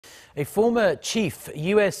A former chief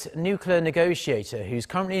U.S. nuclear negotiator who's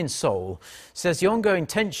currently in Seoul says the ongoing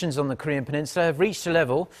tensions on the Korean Peninsula have reached a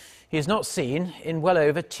level he has not seen in well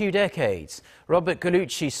over 2 decades. Robert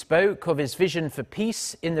Gallucci spoke of his vision for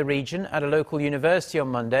peace in the region at a local university on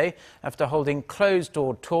Monday after holding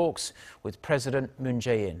closed-door talks with President Moon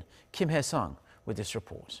Jae-in. Hye-sung with this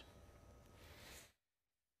report.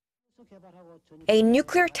 A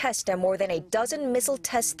nuclear test and more than a dozen missile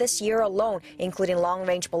tests this year alone, including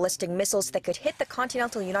long-range ballistic missiles that could hit the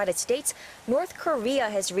continental United States. North Korea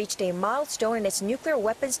has reached a milestone in its nuclear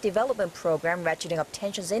weapons development program, ratcheting up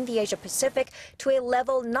tensions in the Asia-Pacific to a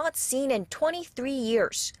level not seen in 23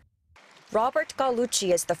 years. Robert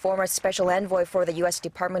Gallucci is the former Special Envoy for the U.S.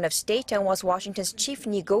 Department of State and was Washington's chief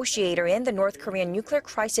negotiator in the North Korean nuclear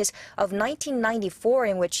crisis of 1994,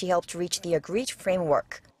 in which he helped reach the agreed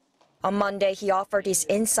framework. On Monday, he offered his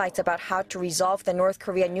insights about how to resolve the North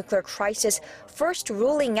Korean nuclear crisis, first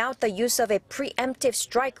ruling out the use of a preemptive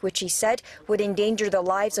strike, which he said would endanger the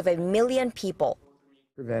lives of 1 million people.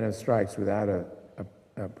 Preventive strikes without a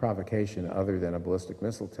provocation other than a ballistic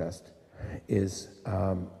missile test is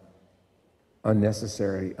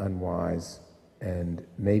unnecessary, unwise, and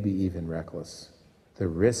maybe even reckless. The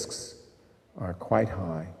risks are quite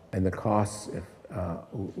high, and the costs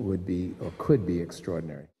would be or could be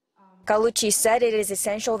extraordinary. Gallucci said it is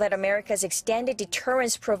essential that America's extended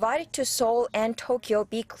deterrence provided to Seoul and Tokyo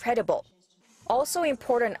be credible. Also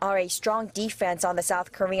important are a strong defense on the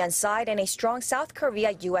South Korean side and a strong South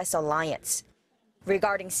Korea-U.S. alliance.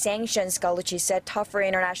 Regarding sanctions, Gallucci said tougher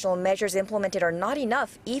international measures implemented are not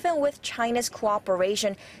enough, even with China's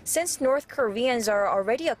cooperation, since North Koreans are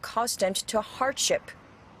already accustomed to hardship.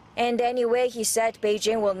 And anyway, he said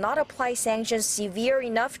Beijing will not apply sanctions severe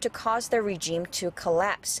enough to cause the regime to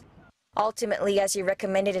collapse. Ultimately, as he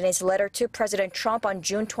recommended in his letter to President Trump on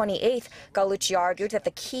June 28th, Gallucci argued that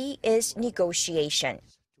the key is negotiation.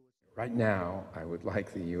 Right now, I would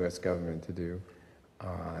like the U.S. government to do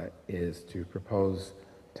is to propose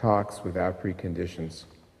talks without preconditions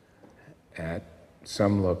at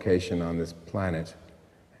some location on this planet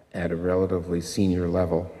at a relatively senior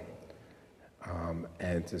level,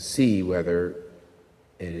 and to see whether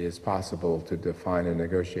it is possible to define a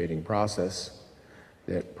negotiating process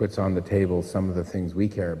that puts on the table some of the things we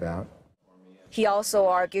care about. He also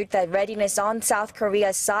argued that readiness on South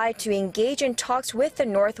Korea's side to engage in talks with the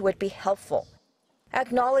North would be helpful.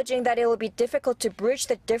 Acknowledging that it will be difficult to bridge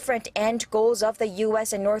the different end goals of the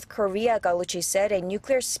U.S. and North Korea, Gallucci said a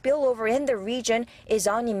nuclear spillover in the region is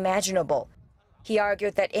unimaginable. He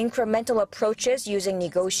argued that incremental approaches using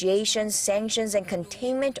negotiations, sanctions, and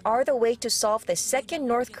containment are the way to solve the second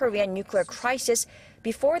North Korean nuclear crisis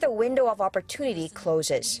before the window of opportunity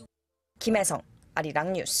closes. Hye-sung,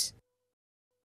 Arirang News.